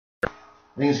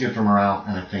I think it's good for morale,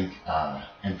 and I think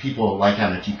and people like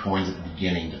having a few coins at the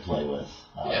beginning to play with.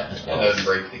 It doesn't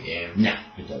break the game. No,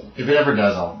 it doesn't. If it ever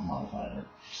does, I'll modify it.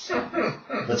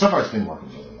 But so far, it's been working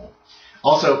really well.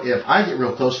 Also, if I get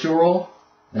real close to a roll,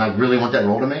 and I really want that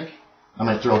roll to make, I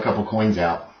might throw a couple coins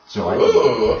out. So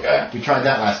okay. We tried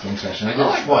that last game session. I did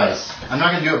it twice. I'm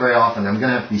not going to do it very often. I'm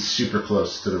going to have to be super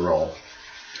close to the roll.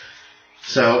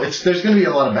 So there's going to be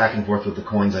a lot of back and forth with the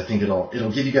coins. I think it'll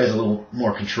give you guys a little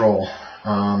more control.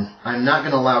 I'm not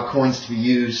going to allow coins to be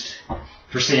used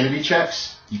for sanity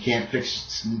checks. You can't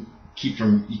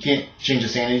you can't change a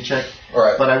sanity check.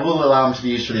 Right. But I will allow them to be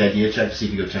used for the idea check to see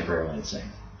if you go temporarily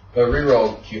insane. But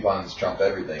reroll coupons trump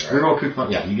everything, right? Reroll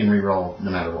coupons, yeah, you can reroll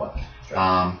no matter what. Sure.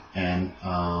 And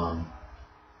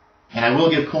I will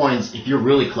give coins if you're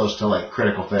really close to like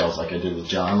critical fails, like I did with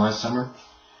John last summer.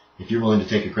 If you're willing to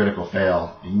take a critical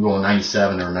fail and you roll a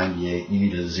 97 or a 98, you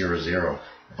need a 0-0.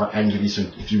 But I can give you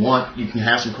some, if you want, you can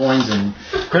have some coins and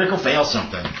critical fail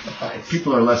something. Nice.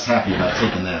 People are less happy about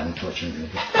taking that, unfortunately.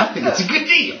 I think it's a good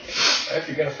deal. If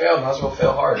you're going to fail, might as well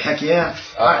fail hard. Heck yeah.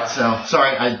 All right, so,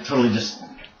 sorry, I totally just...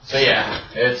 So yeah,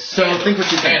 it's... So think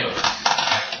what you think.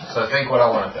 Scandalous. So think what I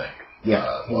want to think.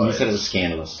 Yeah, well, you said it was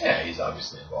scandalous. Yeah, he's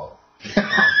obviously involved.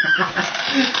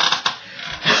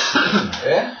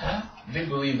 Yeah, I do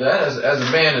believe that. As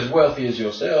a man as wealthy as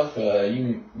yourself,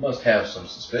 you must have some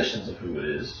suspicions of who it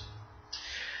is.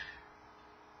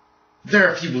 There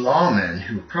are a few lawmen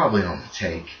who are probably on the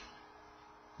take.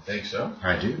 Think so?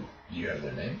 I do. Do you have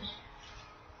their names?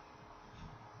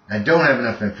 I don't have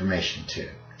enough information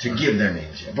to give their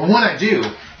names yet. But when I do,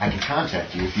 I can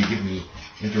contact you if you give me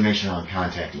information on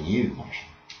contacting you, Marshal.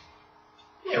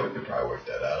 Yeah, we could probably work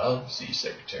that out. I'll see you,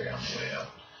 Secretary, on the way out.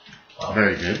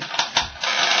 Very good.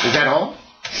 Is that all?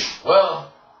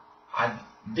 Well, I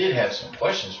did have some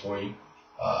questions for you.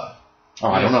 I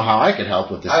don't know how I could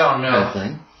help with this I don't know.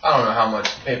 thing. I don't know how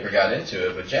much the paper got into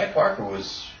it, but Jack Parker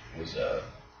was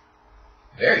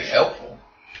very helpful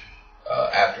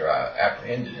after I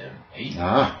apprehended him. He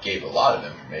gave a lot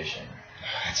of information.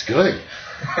 That's good.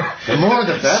 The more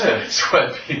the better.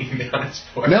 Sweat beating down his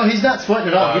forehead. No, he's not sweating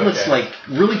at all. He looks like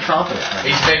really confident.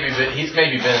 He's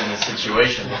maybe been in this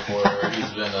situation before where he's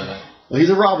been Well, he's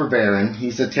a robber baron.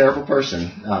 He's a terrible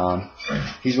person.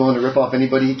 He's willing to rip off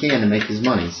anybody he can to make his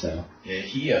money. So yeah,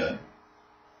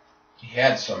 he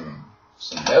had some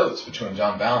notes between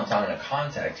John Valentine and a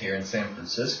contact here in San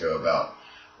Francisco about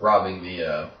robbing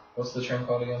the what's the train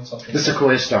called again? Something. The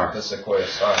Sequoia Star. The Sequoia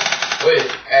Star, which,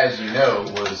 as you know,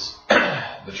 was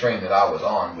the train that I was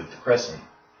on with the Crescent,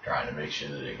 trying to make sure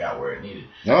that it got where it needed.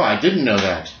 No, I didn't know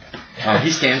that.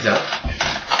 He stands up.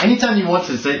 Anytime you want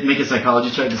to make a psychology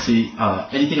check to see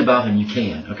anything about him, you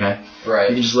can, okay? Right.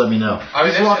 You can just let me know.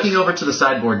 He's walking over to the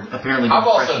sideboard, apparently. I've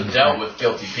also dealt with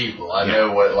guilty people. I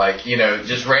know what,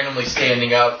 just randomly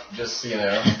standing up, just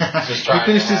trying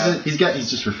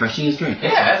He's just refreshing his drink.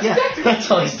 Yeah,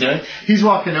 that's all he's doing. He's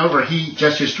walking over. He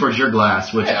gestures towards your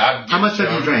glass, which, how much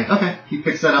have you drank? Okay. He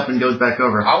picks that up and goes back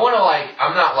over. I want to,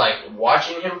 I'm not,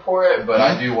 watching him pour it, but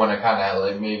I do want to kind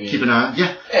of, maybe... Keep an eye on it.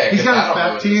 Yeah. He's got his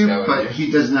back to you, but he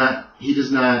does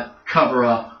not cover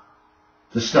up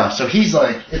the stuff. So he's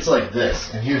like, it's like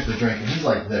this, and here's the drink, and he's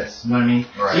like this. You know what I mean?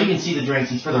 Right. So you can see the drinks.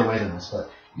 He's further away than this, but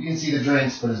you can see the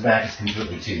drinks, but his back is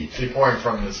completely to you. He's pouring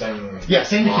from the same... Yeah,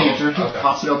 same decanter. He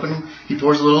pops it open. He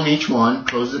pours a little in each one,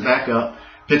 closes it back up,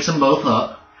 picks them both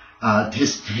up.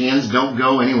 His hands don't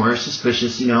go anywhere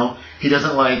suspicious, He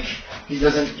doesn't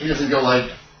go like...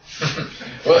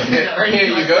 Well, here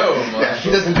you go. Yeah, he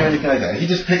doesn't do anything like that. He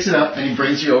just picks it up and he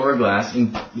brings you over a glass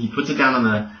and he puts it down on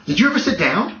the... Did you ever sit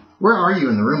down? Where are you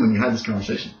in the room when you had this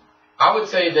conversation? I would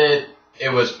say that it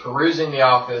was perusing the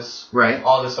office, right?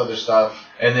 All this other stuff,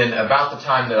 and then about the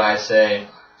time that I say,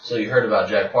 so you heard about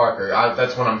Jack Parker,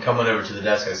 that's when I'm coming over to the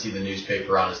desk, I see the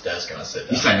newspaper on his desk, and I sit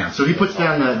down. You sat down. So he puts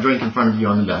down the drink in front of you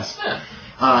on the desk.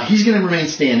 Yeah. He's going to remain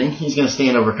standing. He's going to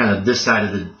stand over kind of this side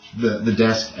of the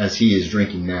desk as he is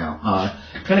drinking now.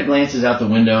 Kind of glances out the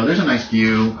window. There's a nice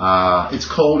view. It's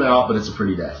cold out, but it's a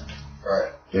pretty day. All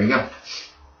right. There you go.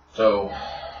 So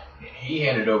he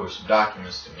handed over some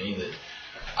documents to me that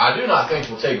I do not think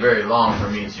will take very long for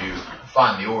me to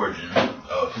find the origin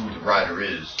of who the writer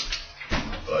is.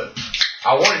 But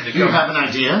I wanted to... Do you have an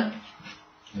idea?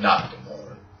 Not at the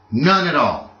moment. None at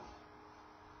all?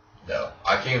 No.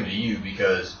 I came to you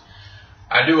because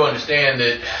I do understand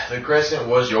that the Crescent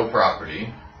was your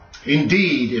property.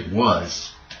 Indeed, it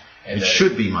was. And it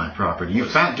should be my property. You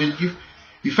found him.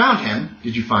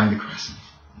 Did you find the Crescent?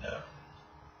 No.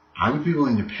 I would be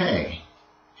willing to pay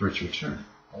for its return.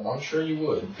 Well, I'm sure you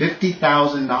would.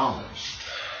 $50,000.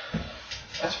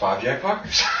 That's 5 Jack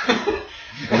Parkers.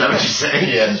 Is that what what you're saying?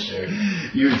 Yeah, sure.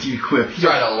 You quip.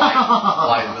 Try to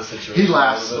lighten the situation. He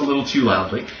laughs a little too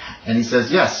loudly, and he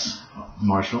says, "Yes,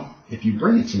 Marshal, if you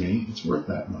bring it to me, it's worth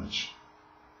that much."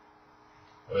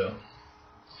 Well,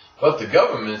 but the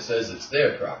government says it's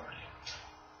their property.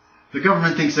 The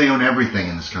government thinks they own everything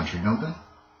in this country, don't they?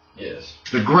 Yes.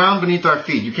 The ground beneath our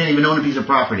feet. You can't even own a piece of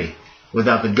property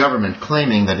without the government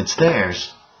claiming that it's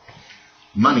theirs.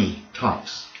 Money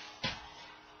talks.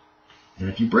 And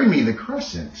if you bring me the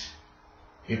crescent,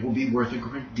 it will be worth a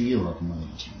great deal of money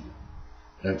to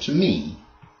you. To me,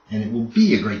 and it will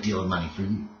be a great deal of money for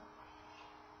you.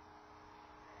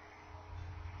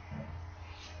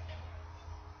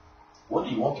 What do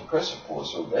you want the crescent for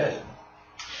so bad?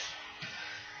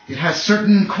 It has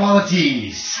certain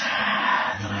qualities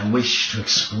that I wish to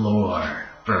explore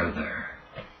further.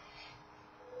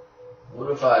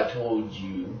 What if I told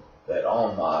you that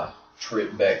on my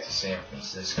trip back to San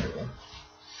Francisco,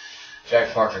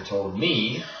 Jack Parker told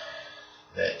me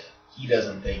that he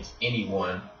doesn't think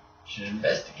anyone should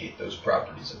investigate those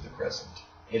properties of the Crescent.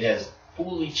 It has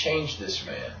fully changed this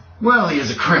man. Well, he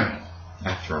is a criminal,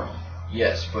 after all.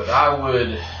 Yes, but I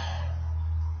would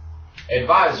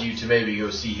advise you to maybe go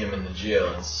see him in the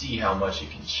jail and see how much it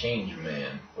can change a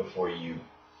man before you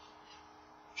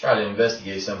try to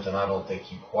investigate something I don't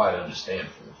think you quite understand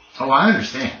fully. Oh, I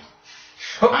understand.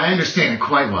 I understand it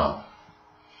quite well.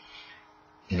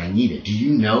 And I need it. Do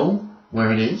you know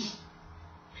where it is?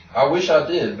 I wish I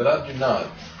did, but I do not.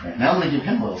 Right, now I'm going to give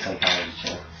him a little psychology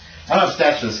check. I don't have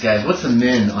stats for this, guys. What's the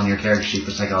min on your character sheet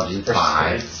for psychology? It's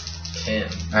 5. It's 10.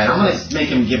 Alright, I'm going to make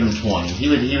him give him 20. He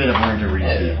would have learned to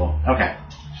read people. Okay.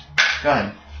 Go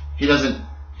ahead. He doesn't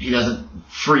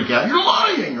freak out. You're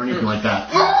lying! Or anything like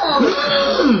that.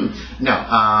 No,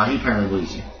 he apparently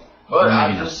believes you. But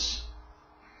I just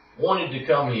wanted to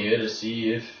come here to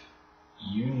see if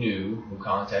you knew who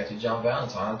contacted John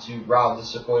Valentine to rob the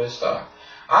Sequoia Star.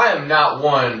 I am not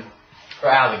one for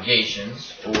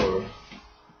allegations or,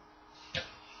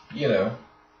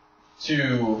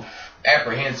 to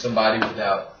apprehend somebody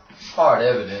without hard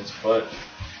evidence, but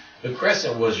the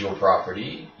Crescent was your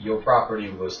property. Your property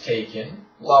was taken,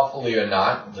 lawfully or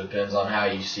not, depends on how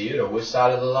you see it or which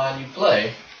side of the line you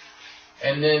play.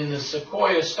 And then the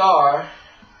Sequoia Star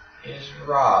is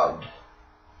robbed.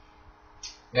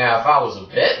 Now, if I was a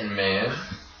betting man,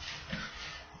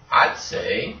 I'd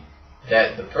say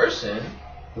that the person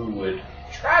who would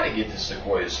try to get the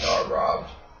Sequoia Star robbed,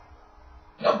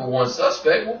 number one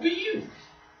suspect will be you.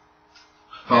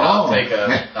 And I'll take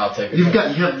a. You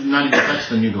have not even touched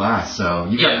the new glass, so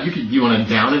you want to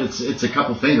down it? It's a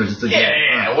couple fingers. It's a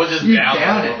we'll just down the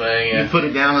whole thing. Yeah. You put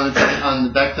it down on the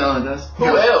back down on the desk.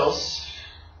 Who else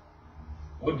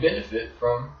would benefit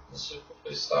from the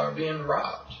Sequoia Star being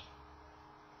robbed?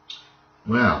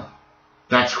 Well,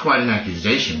 that's quite an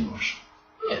accusation, Marshal.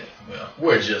 Yeah, well,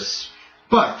 we're just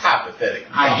but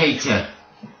hypothetical. I hate to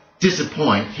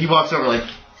disappoint. He walks over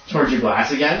towards your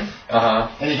glass again.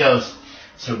 And he goes,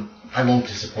 "So I won't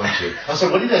disappoint you." So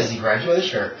what he does is he grabs you by the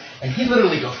shirt and he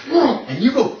literally goes, and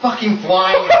you go fucking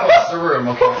flying across the room.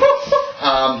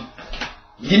 Okay.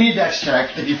 Give me a dex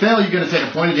check. If you fail, you're gonna take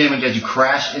a point of damage as you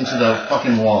crash into the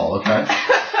fucking wall. Okay.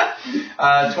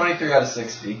 23 out of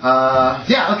 60.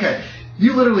 Yeah. Okay.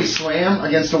 You literally slam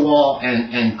against a wall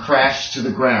and crash to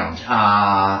the ground.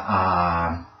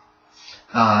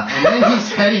 And then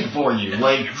he's heading for you,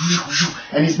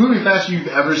 and he's moving faster than you've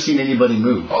ever seen anybody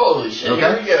move. Holy shit, okay?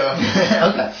 Here we go.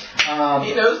 Okay.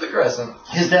 He knows the Crescent.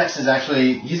 His dex is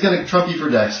actually, he's going to trump you for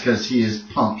dex because he is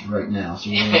pumped right now. So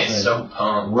we're going to say so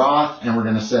pumped. Roth, and we're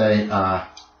going to say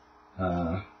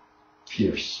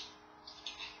Pierce.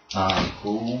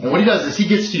 Cool. And what he does is he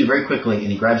gets to you very quickly, and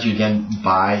he grabs you again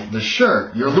by the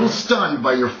shirt. You're a little stunned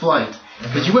by your flight.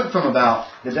 Because you went from about,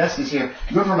 the desk is here,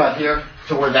 you went from about here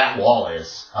to where that wall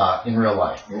is in real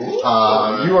life. You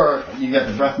got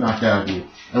the breath knocked out of you.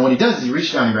 And what he does is he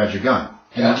reaches down and grabs your gun.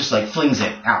 And he just flings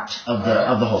it out of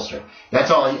the holster.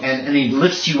 That's all. And he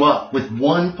lifts you up with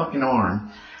one fucking arm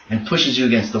and pushes you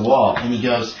against the wall. And he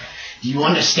goes, "Do you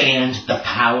understand the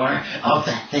power of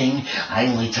that thing? I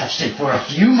only touched it for a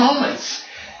few moments.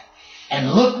 And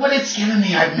look what it's given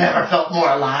me. I've never felt more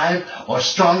alive or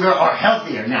stronger or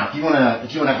healthier." Now, if you wanna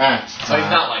act. So he's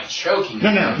not choking.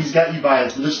 No. He's got you by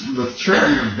the shirt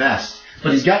of your vest,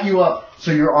 but he's got you up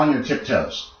so you're on your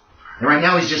tiptoes. And right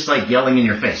now he's just yelling in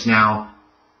your face. Now,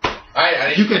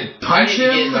 you could punch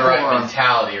him. I need to get in the right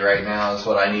mentality right now. Is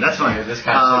what I need. That's to fine. do. This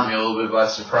kind of took me a little bit by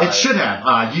surprise. It should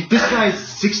have. This guy's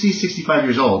 60, 65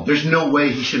 years old. There's no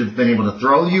way he should have been able to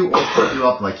throw you or put you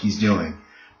up like he's doing.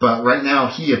 But right now,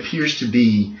 he appears to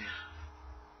be.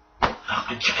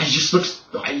 It just looks.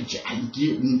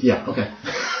 Yeah, okay.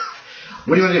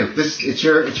 What do you want to do? It's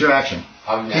your action.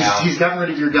 I'm now. He's gotten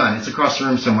rid of your gun. It's across the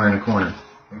room somewhere in a corner.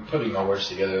 I'm putting my words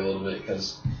together a little bit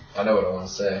because I know what I want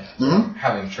to say. Mm-hmm. I'm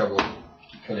having trouble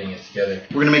putting it together.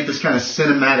 We're going to make this kind of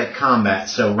cinematic combat,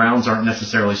 so rounds aren't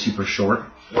necessarily super short.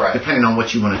 Right. Depending on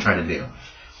what you want to try to do.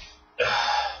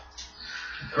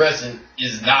 Crescent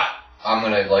is not. I'm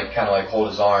going to like kind of like hold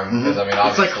his arm because I mean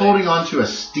obviously. It's like holding onto a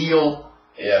steel.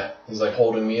 Yeah, he's like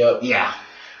holding me up. Yeah.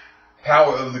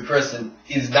 Power of the Crescent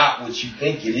is not what you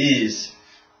think it is.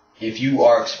 If you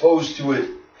are exposed to it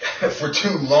for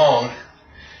too long,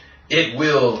 it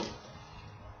will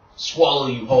swallow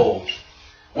you whole.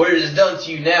 What it has done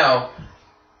to you now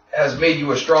has made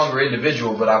you a stronger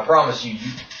individual, but I promise you,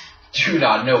 you do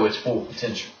not know its full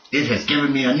potential. It has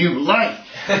given me a new life.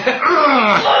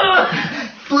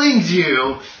 Flings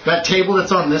you. That table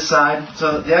that's on this side.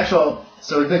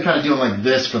 So we've been kind of doing like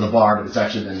this for the bar, but it's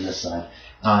actually been this side.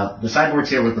 The sideboard's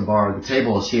here with the bar. The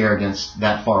table is here against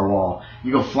that far wall.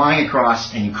 You go flying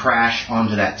across and you crash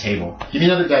onto that table. Give me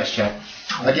another dex check.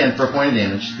 Again, for a point of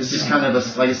damage. This is kind of,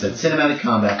 like I said, cinematic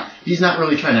combat. He's not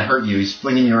really trying to hurt you. He's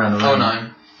flinging you around the room.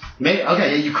 09.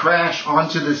 Okay, you crash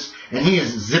onto this, and he is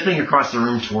zipping across the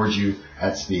room towards you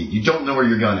at speed. You don't know where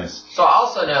your gun is. So I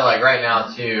also know, like, right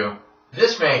now, too,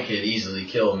 this man could easily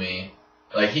kill me.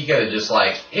 Like, he could have just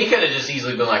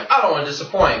easily been like, I don't want to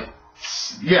disappoint.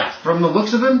 Yeah, from the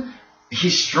looks of him,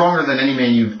 he's stronger than any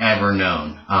man you've ever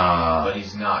known. But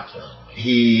he's not killing me.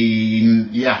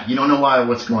 You don't know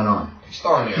what's going on. He's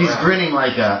throwing me He's around. grinning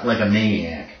like a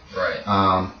maniac. Right.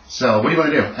 So what do you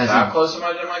want to do? How close am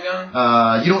I to my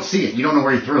gun? You don't see it. You don't know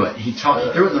where he threw it. He threw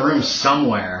it in the room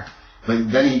somewhere, but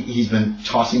then he's been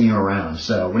tossing you around.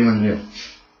 So what do you want to do?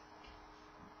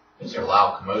 These are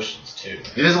loud commotions, too.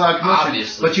 It is a loud commotion.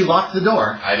 Obviously. But you locked the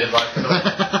door. I did lock the door.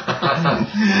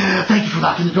 Thank you for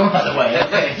locking the door, by the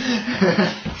way.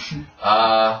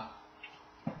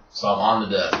 So I'm on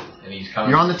the desk, and he's coming.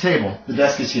 You're on the table. The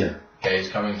desk is here. Okay, he's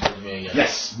coming towards me again.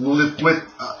 Yes, with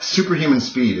superhuman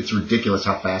speed. It's ridiculous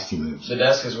how fast he moves. The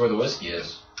desk is where the whiskey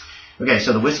is. Okay,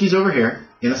 so the whiskey's over here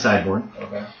in the sideboard.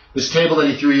 Okay. This table that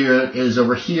he threw you is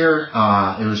over here.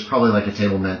 It was probably like a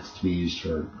table meant to be used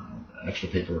for extra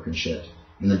paperwork and shit.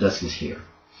 And the desk is here.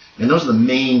 And those are the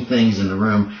main things in the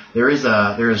room. There's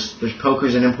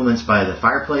pokers and implements by the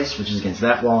fireplace, which is against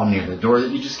that wall near the door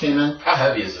that you just came in. How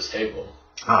heavy is this table?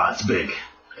 It's big.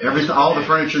 All the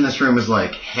furniture in this room is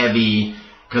like heavy,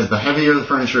 because the heavier the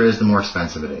furniture is, the more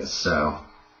expensive it is. So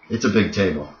it's a big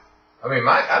table. I mean,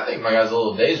 I think my guy's a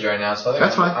little dazed right now, so I think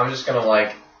That's fine. I'm just gonna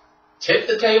like tip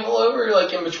the table over,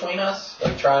 like in between us,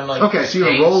 like try and like. Okay, so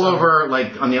you roll over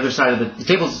like on the other side of the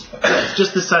table's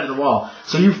just this side of the wall.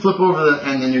 So you flip over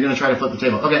and then you're gonna try to flip the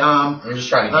table. Okay. I'm just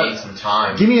trying to gain some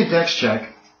time. Give me a dex check.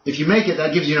 If you make it,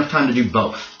 that gives you enough time to do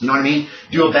both. You know what I mean?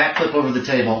 Do a backflip over the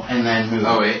table and then move.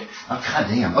 Oh wait. Oh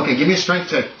goddamn. Okay, give me a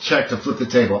strength check to flip the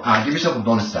table. Give yourself a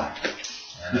bonus die,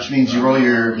 which means you roll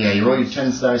your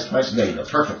 10 dice twice. There you go.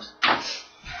 Perfect.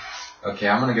 Okay,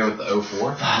 I'm gonna go with the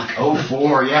 04. Fuck,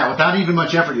 04. Yeah, without even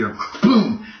much effort, you're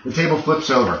boom. The table flips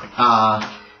over,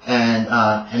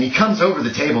 and he comes over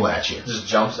the table at you. Just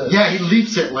jumps it. Yeah, he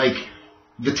leaps it like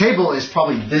the table is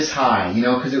probably this high,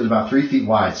 because it was about 3 feet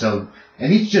wide. So,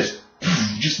 and he just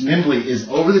nimbly is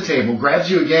over the table, grabs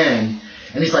you again,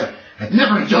 and he's like, I've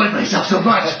never enjoyed myself so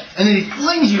much. And then he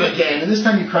flings you again, and this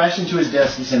time you crash into his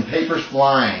desk and send papers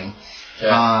flying.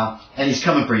 Okay. And he's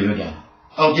coming for you again.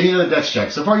 Oh, give me another dex check.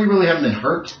 So far, you really haven't been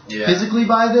hurt physically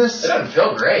by this. It doesn't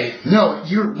feel great. No,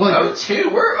 you're... Well,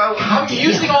 02? I'm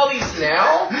using all these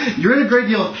now? You're in a great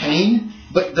deal of pain,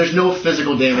 but there's no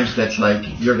physical damage that's like,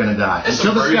 you're going to die.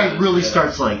 Until this guy really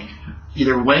starts like,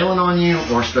 either wailing on you,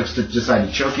 or starts to decide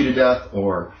to choke you to death,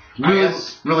 or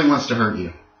really wants to hurt you.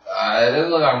 It doesn't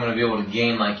look like I'm going to be able to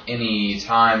gain like any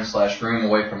time/room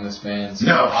away from this man. So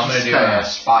no, I'm going to do a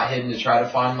spot hidden to try to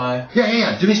find my...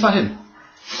 Yeah. Do me spot hidden.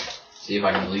 See if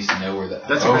I can at least know where that...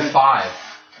 That's 05.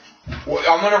 Well,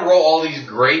 I'm going to roll all these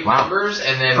great numbers,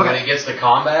 and then when it gets to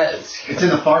combat... It's in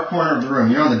the far corner of the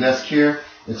room. You're on the desk here.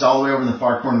 It's all the way over in the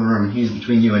far corner of the room, and he's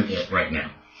between you and it right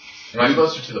now. Am I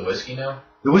closer to the whiskey now?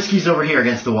 The whiskey's over here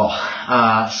against the wall.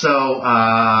 I'm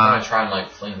going to try and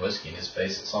like fling whiskey in his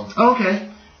face at some point. Okay.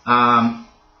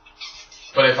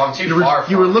 But if I'm too far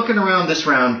from... You were looking around this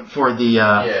round for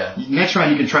the... Next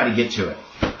round you can try to get to it.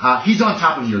 He's on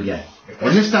top of you again.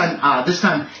 And this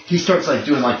time he starts like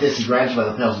doing like this. He grabs you by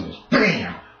the lapels and goes,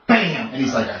 bam, bam. And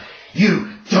he's like,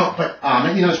 you don't... But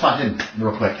let me know spot him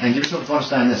real quick. And give yourself a bonus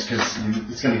die on this, because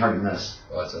it's going to be hard to miss.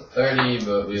 Well, it's a 30,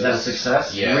 but... Is that a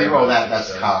success? Yeah. Reroll that,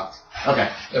 that's cocked. Okay.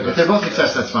 If they're both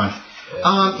success, that's fine.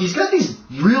 Yeah. He's got these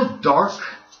real dark...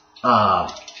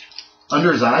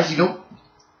 under his eyes, you don't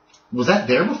was that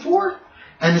there before?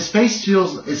 And his face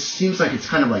seems like it's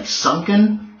kind of like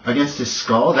sunken against his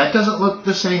skull. That doesn't look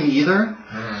the same either.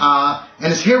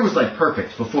 And his hair was like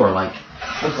perfect before, like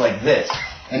looked like this.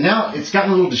 And now it's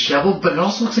gotten a little disheveled, but it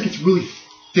also looks like it's really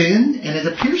thin, and it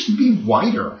appears to be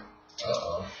whiter.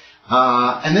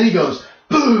 And then he goes,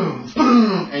 boom,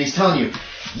 boom, and he's telling you,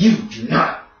 you do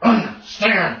not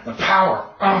understand the power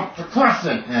of the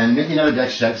crescent. And make another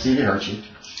dex check, see if he hurts you.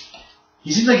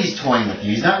 He seems like he's toying with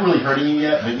you. He's not really hurting you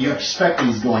yet, but you expect that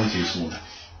he's going to soon.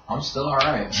 I'm still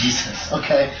alright. Jesus.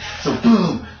 Okay. So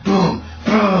boom, boom,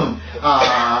 boom.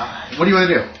 What do you want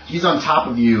to do? He's on top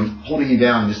of you, holding you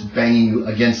down, and just banging you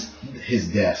against his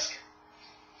desk.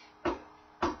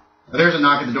 There's a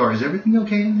knock at the door. Is everything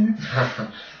okay in there?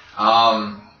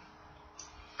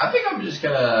 I think I'm just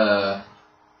gonna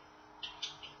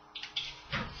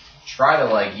try to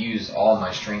like use all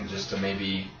my strength just to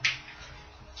maybe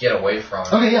get away from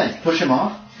it. Okay, yeah, push him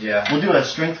off. Yeah. We'll do a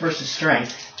strength versus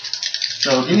strength.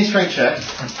 So give me a strength check.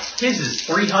 His is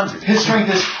 300. His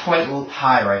strength is quite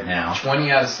high right now.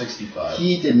 20 out of 65.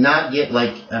 He did not get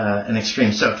like an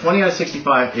extreme. So 20 out of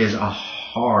 65 is a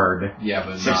hard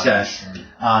success.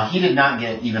 He did not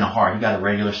get even a hard. He got a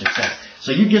regular success.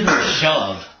 So you give him a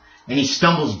shove, and he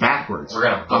stumbles backwards. We're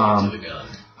gonna book it to the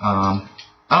gun.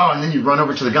 And then you run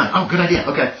over to the gun. Oh, good idea.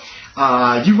 Okay.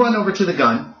 You run over to the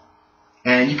gun,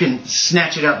 and you can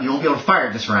snatch it up. You won't be able to fire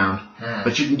it this round,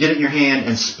 but you can get it in your hand,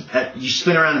 and you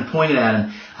spin around and point it at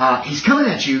him. He's coming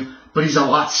at you, but he's a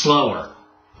lot slower.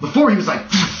 Before he was like,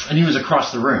 and he was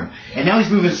across the room. And now he's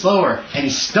moving slower, and he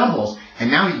stumbles,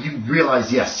 and now you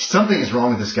realize, yes, something is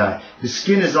wrong with this guy. His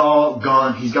skin is all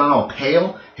gone. He's gone all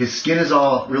pale. His skin is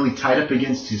all really tight up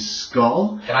against his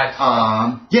skull. Can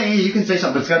I? Yeah, you can say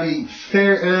something, but it's got to be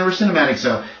fair. We're cinematic,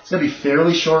 so it's got to be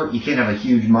fairly short. You can't have a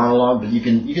huge monologue, but you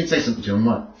can say something to him.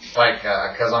 What? Like,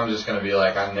 because I'm just gonna be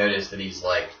like, I noticed that he's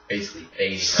like basically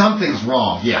fading. Something's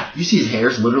wrong. Yeah, you see his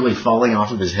hair's literally falling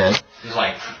off of his head. He's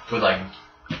like with like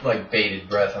bated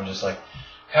breath. I'm just like,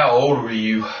 how old were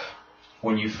you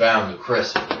when you found the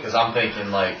crescent? Because I'm thinking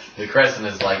like the crescent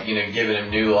is like, you know, giving him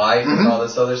new life and all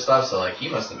this other stuff. So like he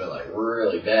must have been like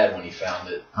really bad when he found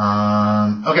it.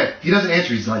 Okay, he doesn't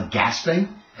answer. He's like gasping,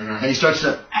 and he starts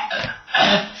to,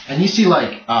 and you see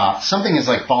like something is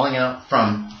like falling out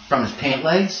from his pant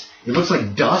legs. It looks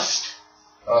like dust.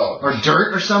 Or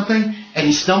dirt or something, and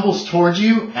he stumbles towards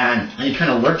you, and he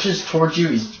kind of lurches towards you.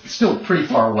 He's still pretty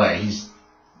far away. He's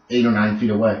 8 or 9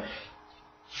 feet away.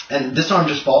 And this arm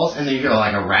just falls, and then you hear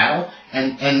like a rattle,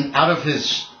 and out of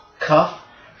his cuff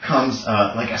comes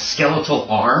like a skeletal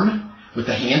arm with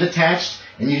a hand attached.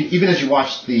 And even as you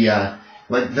watch the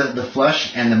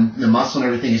flesh and the muscle and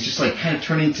everything, is just like kind of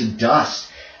turning to dust.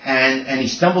 And he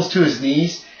stumbles to his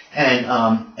knees, and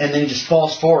then he just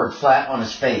falls forward flat on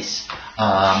his face.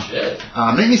 Shit.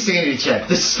 Make me sanity check.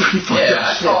 This is pretty fucked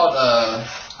up.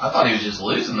 I thought he was just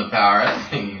losing the power. I didn't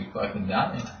think he was fucking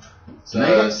dying.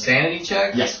 So sanity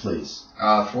check? Yes, please.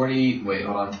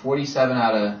 47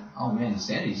 out of. Oh man,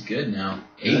 sanity's good now.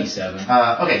 87.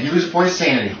 Okay, you lose a point of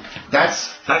sanity.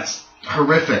 That's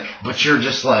horrific. But you're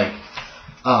just like,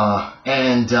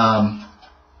 and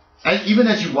even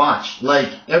as you watch,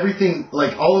 like everything,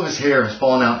 like all of his hair has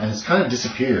fallen out and it's kind of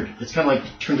disappeared. It's kind of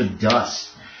like turned to dust.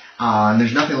 And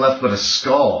there's nothing left but a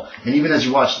skull. And even as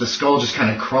you watch, the skull just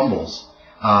kind of crumbles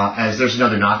as there's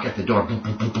another knock at the door. Boom,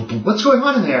 boom, boom, boom, boom. What's going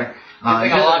on in there?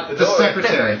 The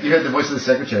secretary. You heard the voice of the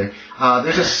secretary.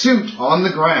 There's a suit on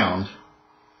the ground,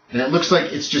 and it looks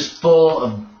like it's just full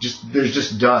of there's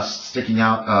just dust sticking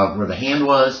out of where the hand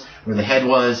was, where the head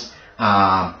was.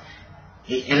 As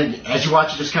you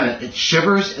watch, it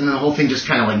shivers, and then the whole thing just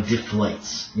kind of like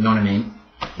deflates. You know what I mean?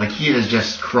 Like he has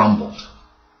just crumbled.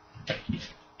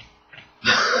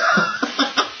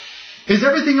 Is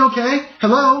everything okay?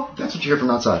 Hello? That's what you hear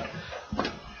from outside.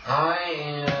 I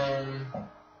am.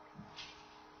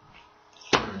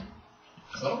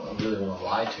 I don't really want to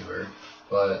lie to her,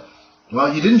 but.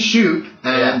 Well, you didn't shoot,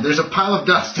 and there's a pile of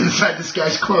dust inside this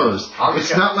guy's clothes.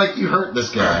 It's not like you hurt this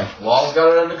guy. Law's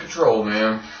got it under control,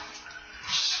 man.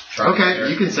 Okay,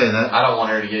 you can say that. I don't want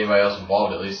her to get anybody else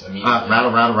involved, at least immediately.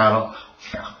 Rattle, rattle, rattle.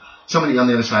 Somebody on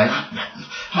the other side.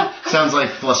 Sounds like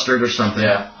flustered or something.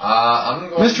 Yeah. I'm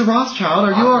going. Mr. Rothschild,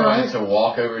 are you all right? I'm going to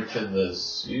walk over to the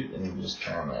suit and just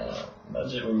kind of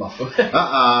nudge it with my foot.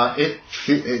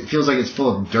 It feels like it's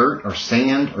full of dirt or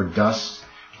sand or dust.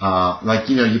 Like,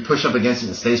 you know, you push up against it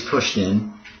and it stays pushed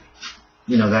in.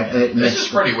 You know, that. This is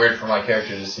pretty weird for my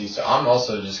character to see, so I'm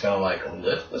also just going to, like,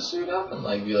 lift the suit up and,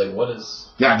 like, be like, what is.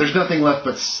 Yeah, there's nothing left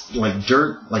but, like,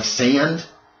 dirt, like sand.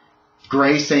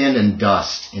 Gray sand and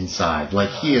dust inside. Like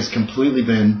he has completely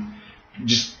been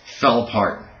just fell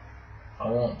apart. I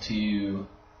want to.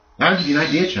 I'll give you an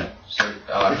idea check.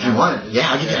 If you want it.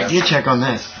 Yeah, I'll give you an idea check on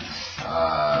this.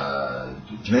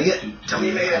 Did you make it? Tell me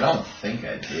you made it. I don't think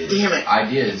I did. Damn it.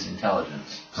 Idea is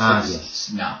intelligence.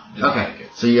 Yes. No. Okay.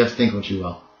 So you have to think what you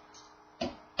will.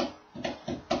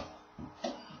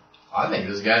 I think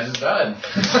this guy just died.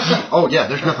 Oh, yeah,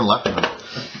 there's nothing left in it.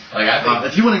 Like, I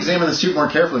think. If you want to examine the suit more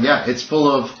carefully, yeah, it's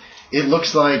full of. It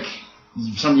looks like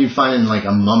something you'd find in like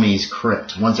a mummy's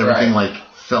crypt once everything like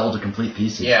fell to complete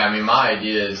pieces. Yeah, I mean, my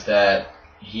idea is that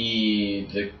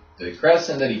the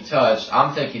crescent that he touched,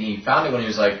 I'm thinking he found it when he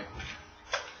was like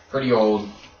pretty old,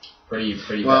 pretty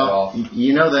bad off.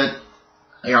 You know that.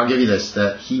 Here, I'll give you this: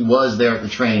 that he was there at the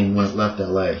train when it left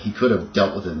L.A. He could have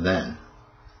dealt with it then.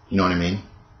 You know what I mean?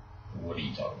 What are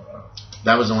you talking about?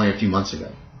 That was only a few months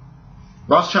ago.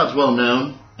 Rothschild's well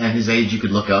known, and his age you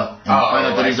could look up and find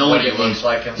out that he's only. What he looks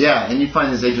like himself? Yeah, and you'd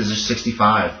find his age was just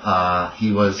 65.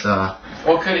 He was.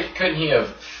 Well, couldn't he have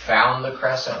found the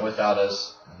crescent without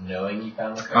us knowing he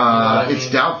found the crescent?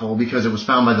 It's doubtful because it was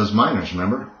found by those miners.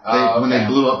 Remember, Okay. When they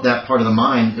blew up that part of the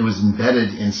mine, it was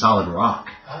embedded in solid rock.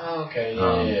 Oh, okay.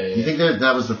 Yeah. You think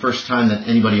that was the first time that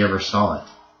anybody ever saw it?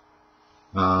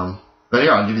 But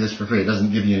here, I'll give you this for free. It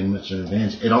doesn't give you much of an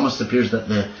advantage. It almost appears that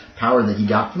the power that he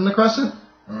got from the crescent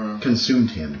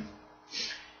consumed him.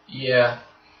 Yeah,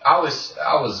 I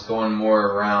was going more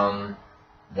around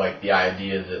like the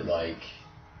idea that like,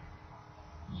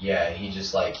 yeah, he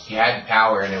just like he had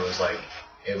power and it was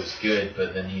good,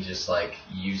 but then he just like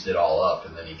used it all up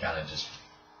and then he kind of just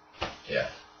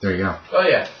There you go. Oh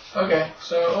yeah. Okay.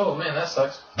 So, oh man, that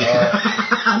sucks.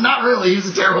 Not really. He's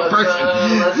a terrible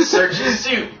person. Let's search his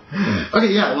suit. Okay,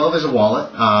 yeah. Well, there's a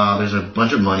wallet. There's a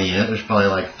bunch of money in it. There's probably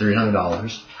like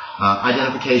 $300.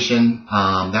 Identification,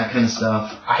 that kind of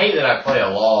stuff. I hate that I play a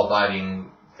law-abiding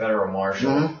federal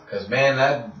marshal because man,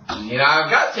 I've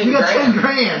got 10 grand. You got 10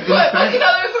 grand. But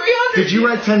another 300. Did you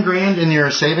write 10 grand in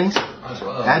your savings? Might as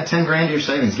well. Add 10 grand to your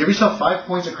savings. Give yourself 5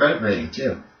 points of credit rating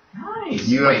too. Nice.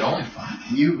 Wait, only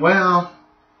 5? Well,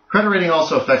 credit rating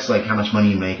also affects like how much money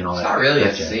you make and all that. It's not really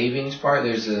a savings part.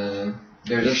 There's a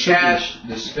cash,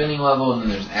 there's spending level, and then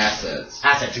there's assets.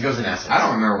 Assets. It goes in assets. I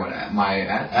don't remember what my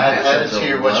assets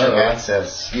are. What's your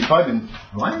assets? You probably been.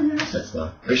 Why are your assets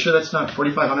though? Are you sure that's not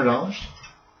 $4,500?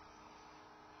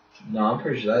 No, I'm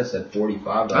pretty sure that said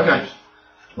 $45. Okay.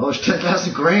 Well, there's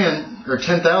 10,000 grand or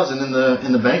 10,000 in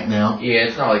the bank now. Yeah,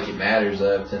 it's not like it matters.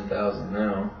 I have 10,000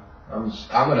 now. I'm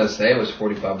gonna say it was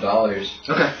 $45.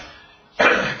 Okay.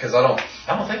 Because I don't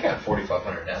think I have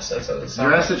 4,500 assets.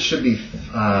 Your assets should be.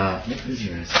 What is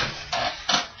your assets?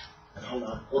 Hold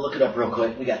on, we'll look it up real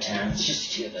quick. We got 10. It's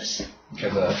just the two of us.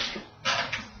 Because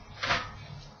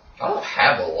I don't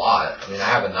have a lot. I mean, I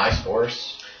have a nice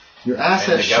horse. Your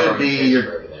assets should be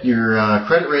your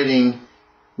credit rating.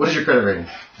 What is your credit rating?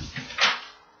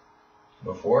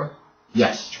 Before?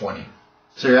 Yes. 20.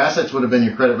 So your assets would have been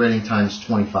your credit rating times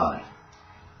 25.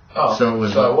 Oh. So it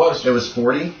was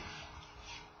 40.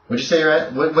 What'd you say you're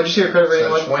at? What'd you say your credit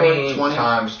rating was? 20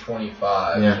 times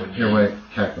 25. Yeah. Here, wait.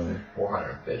 Calculator.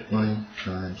 450. 20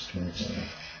 times 25.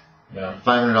 Yeah.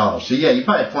 $500. So yeah, you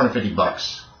probably have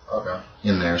 $450. Okay.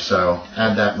 In there. So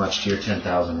add that much to your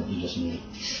 10,000 that you just need.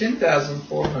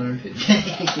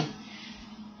 10,450.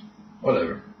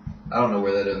 Whatever. I don't know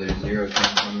where that other zero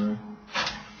came from though.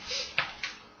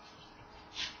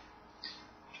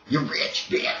 You're rich,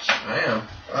 bitch. I am.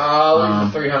 I'll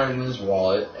leave the 300 in his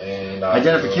wallet and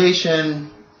identification.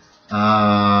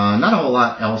 Not a whole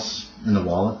lot else in the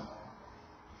wallet.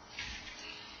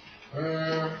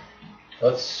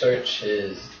 Let's search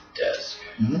his desk.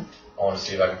 Mm-hmm. I want to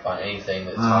see if I can find anything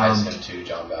that ties him to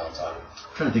John Valentine. I'm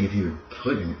trying to think if he would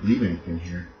leave anything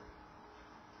here.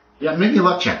 Yeah, make me a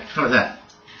luck check. How about that?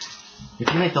 If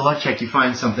you make the luck check, you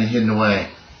find something hidden away.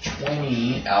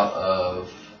 20 out of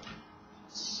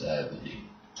 70.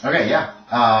 Okay, yeah.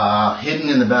 Hidden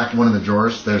in the back of one of the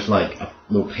drawers, there's like a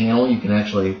little panel you can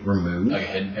actually remove. Like a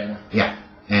hidden panel? Yeah.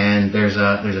 And there's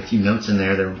a few notes in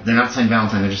there. They're not signed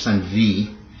Valentine, they're just signed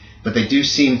V. But they do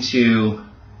seem to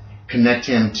connect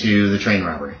him to the train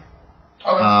robbery.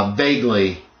 Okay.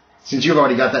 Vaguely. Since you've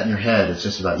already got that in your head, it's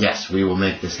just about, yes, we will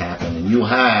make this happen. And you'll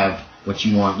have what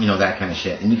you want, that kind of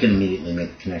shit. And you can immediately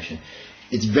make the connection.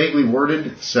 It's vaguely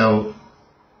worded, so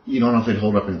you don't know if it'd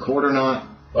hold up in court or not.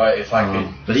 But if I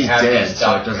could but he's have dead, these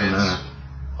so it doesn't matter.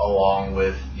 Along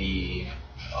with the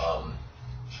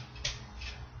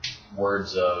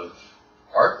words of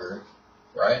Parker,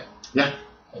 right? Yeah.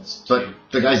 But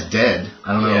the guy's dead.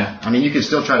 I don't know. Yeah. I mean, you could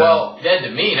still try to... Well, dead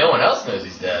to me. No one else knows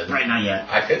he's dead. Right, not yet.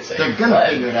 I could say they're going to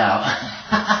figure it out.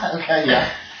 Okay,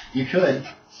 yeah. You could.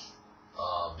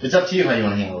 It's up to you how you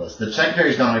want to handle this. The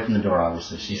secretary's gone away from the door,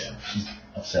 obviously. She's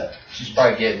upset. She's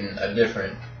probably getting a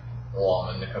different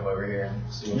lawman to come over here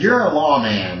and see what's You're a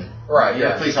lawman. Right, You're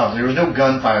a police officer. There was no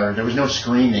gunfire. There was no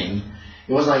screaming.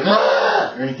 It wasn't like,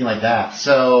 ah! Or anything like that.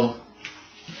 So,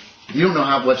 you don't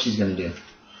know what she's going to do.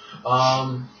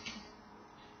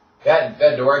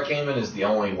 That door I came in is the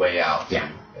only way out.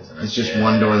 Yeah. Isn't it? It's just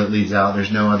one door that leads out.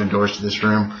 There's no other doors to this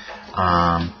room.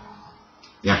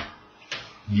 Yeah.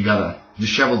 You got a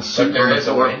disheveled suit. But there is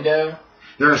a window?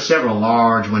 There are several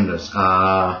large windows.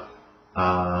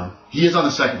 He is on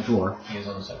the second floor. He is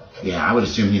on the second floor. Yeah, I would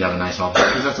assume he'd have a nice office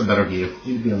because that's a better view.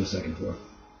 He'd be on the second floor.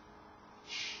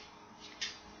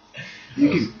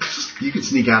 You could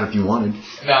sneak out if you wanted.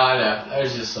 No, I know.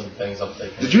 There's just some things I'm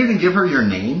thinking. Did you even give her your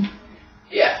name?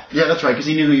 Yeah. Yeah, that's right, because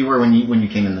he knew who you were when you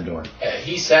came in the door. Yeah,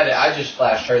 he said it. I just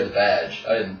flashed her the badge.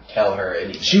 I didn't tell her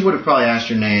anything. She would have probably asked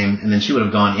your name, and then she would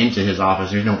have gone into his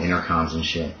office. There's no intercoms and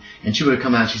shit. And she would have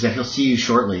come out and she said, he'll see you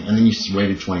shortly. And then you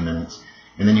waited 20 minutes.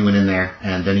 And then you went in there,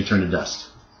 and then he turned to dust.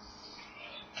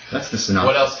 That's the synopsis.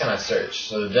 What else can I search?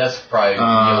 So the desk probably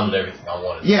yielded everything I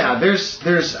wanted. Yeah,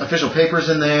 there's official papers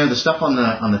in there. The stuff on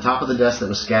the top of the desk that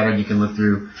was scattered, you can look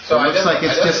through. So it looks like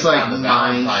it's just like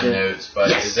mine shit. Notes, but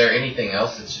yes. Is there anything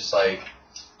else that's just like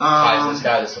ties this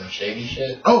guy to some shady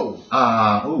shit?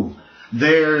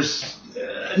 There's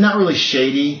not really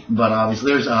shady, but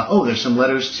obviously there's some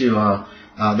letters to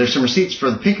there's some receipts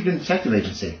for the Pinkerton Detective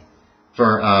Agency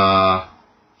for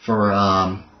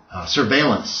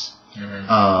surveillance. Mm-hmm.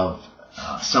 Of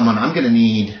someone. I'm going to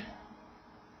need...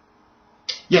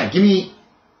 Yeah, give me...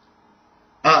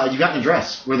 you got an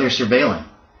address where they're surveilling.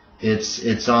 It's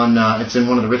in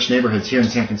one of the rich neighborhoods here in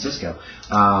San Francisco.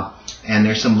 And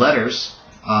there's some letters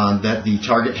that the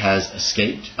target has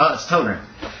escaped. It's a telegram.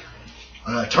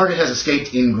 Target has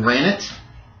escaped in Granite,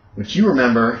 which you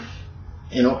remember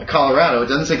in Colorado. It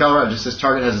doesn't say Colorado. It just says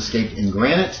target has escaped in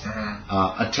Granite,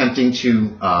 attempting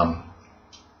to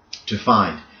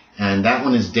find. And that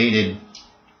one is dated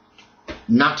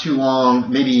not too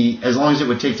long, maybe as long as it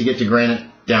would take to get to Granite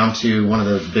down to one of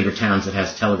the bigger towns that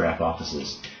has telegraph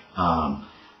offices.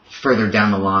 Further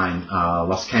down the line,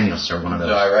 Los Caños or one of those.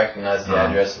 Do I recognize the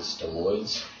address as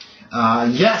Stolloyd's?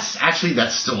 Yes, actually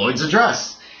that's Stolloyd's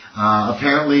address.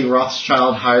 Apparently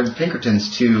Rothschild hired the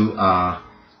Pinkertons to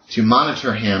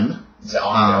monitor him. Is it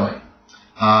ongoing?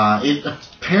 It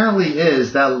apparently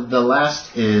is. The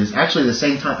last is actually the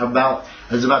same time,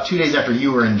 it was about 2 days after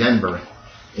you were in Denver,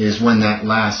 is when that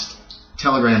last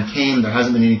telegram came. There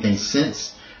hasn't been anything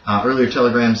since. Earlier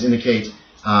telegrams indicate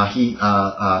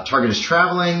target is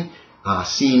traveling,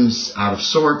 seems out of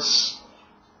sorts.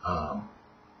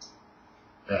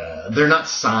 They're not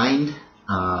signed.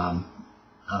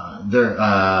 They're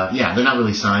not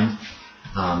really signed.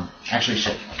 Actually,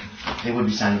 shit. They would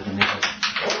be signed with initials.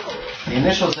 The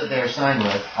initials that they're signed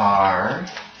with are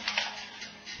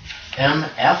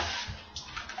MF.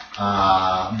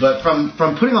 But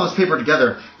from putting all this paper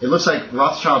together, it looks like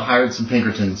Rothschild hired some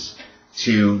Pinkertons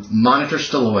to monitor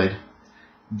Stolloyd.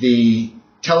 The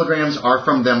telegrams are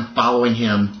from them following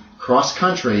him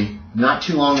cross-country, not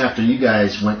too long after you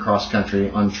guys went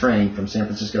cross-country on train from San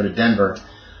Francisco to Denver.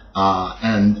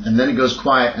 And then it goes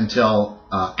quiet until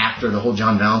after the whole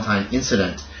John Valentine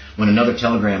incident, when another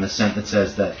telegram is sent that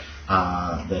says that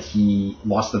he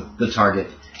lost the target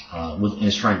and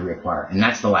is trying to reacquire. And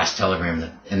that's the last telegram,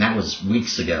 and that was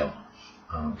weeks ago.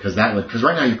 Because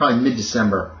right now you're probably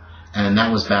mid-December, and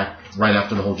that was back right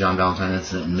after the whole John Valentine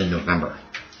incident in mid-November.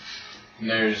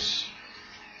 Is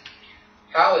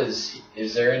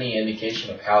there any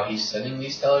indication of how he's sending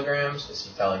these telegrams? Is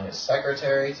he telling his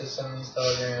secretary to send these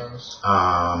telegrams?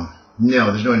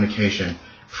 No, there's no indication.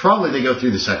 Probably they go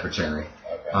through the secretary.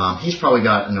 Okay. He's probably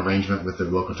got an arrangement with the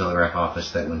local telegraph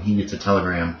office that when he gets a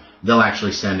telegram, they'll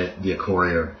actually send it via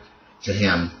courier to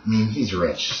him. I mean, he's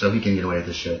rich, so he can get away with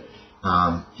this shit.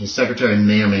 His secretary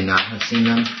may or may not have seen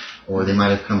them, or they might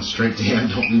have come straight to him.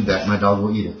 Don't eat that, my dog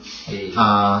will eat it.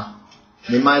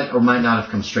 They might or might not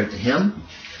have come straight to him,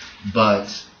 but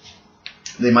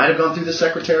they might have gone through the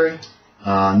secretary.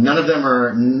 None of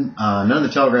the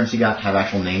telegrams he got have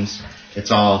actual names.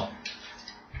 It's all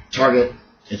target.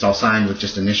 It's all signed with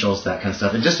just initials, that kind of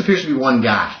stuff. It just appears to be one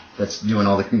guy that's doing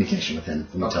all the communication with him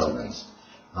from the telegrams.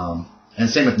 And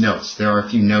same with notes. There are a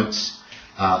few notes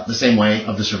the same way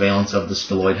of the surveillance of the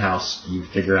Stolloyd house. You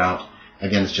figure out,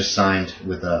 again, it's just signed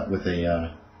with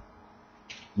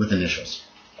initials.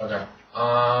 Okay.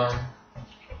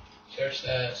 Search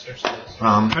that.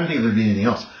 I'm trying to think if there'd be anything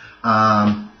else.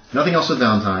 Nothing else with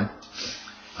Valentine.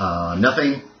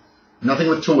 Nothing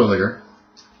with Terwilliger.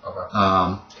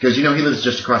 Okay. Because he lives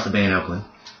just across the bay in Oakland.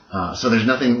 So there's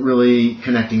nothing really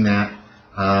connecting that.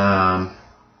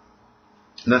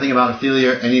 Nothing about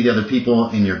Ophelia or any of the other people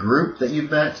in your group that you've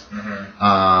met. Mm-hmm.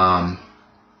 I'm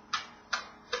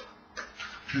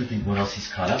trying to think what else he's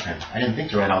caught up in. I didn't think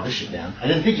to write all this shit down. I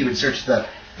didn't think you would search the...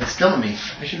 That's killing me.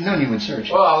 I should have known you would search.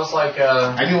 Well, I was like...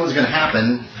 I knew what was going to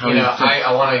happen.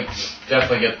 I want to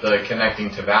definitely get the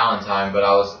connecting to Valentine, but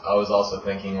I was also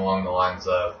thinking along the lines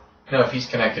of, if he's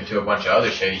connected to a bunch of other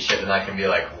shady shit, then I can be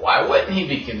like, why wouldn't he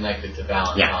be connected to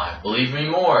Valentine? Yeah. Believe me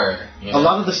more. A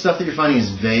lot of the stuff that you're finding is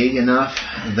vague enough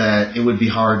that it would be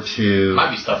hard to... It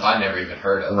might be stuff I never even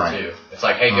heard of, too. It's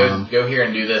like, hey, go here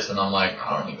and do this, and I'm like,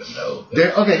 I don't even know.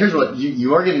 Okay, here's what.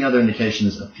 You are getting other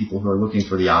indications of people who are looking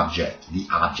for the object. The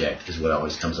object is what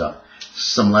always comes up.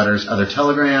 Some letters, other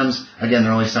telegrams. Again,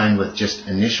 they're only signed with just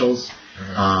initials.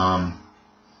 Mm-hmm.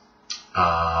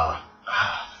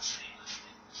 Let's see.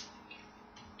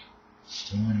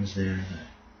 Someone was there.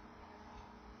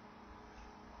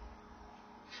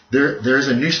 There's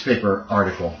a newspaper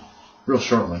article, real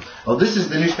short one. Oh, this is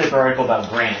the newspaper article about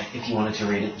Grant, if you wanted to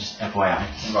read it, just FYI.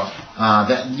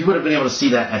 That you would have been able to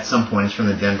see that at some point. It's from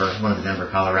one of the Denver,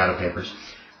 Colorado papers.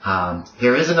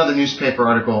 There is another newspaper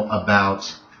article about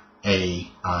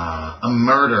a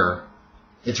murder.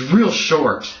 It's real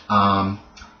short.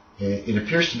 It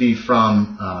appears to be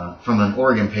from an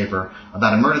Oregon paper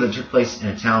about a murder that took place in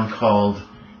a town called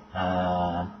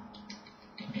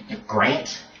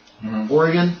Grant,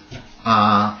 Oregon.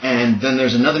 And then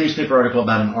there's another newspaper article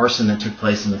about an arson that took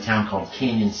place in the town called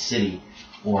Canyon City,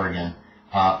 Oregon.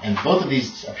 And both of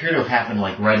these appear to have happened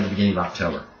like right at the beginning of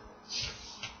October.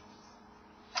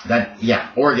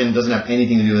 Oregon doesn't have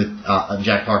anything to do with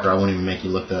Jack Parker. I won't even make you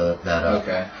look that up.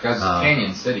 Okay, because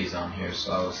Canyon City's on here,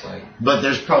 so I was like... But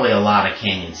there's probably a lot of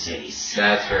Canyon Cities.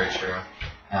 That's very true.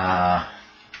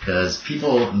 Because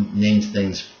people named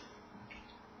things...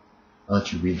 I'll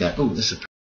let you read that. Oh, this is...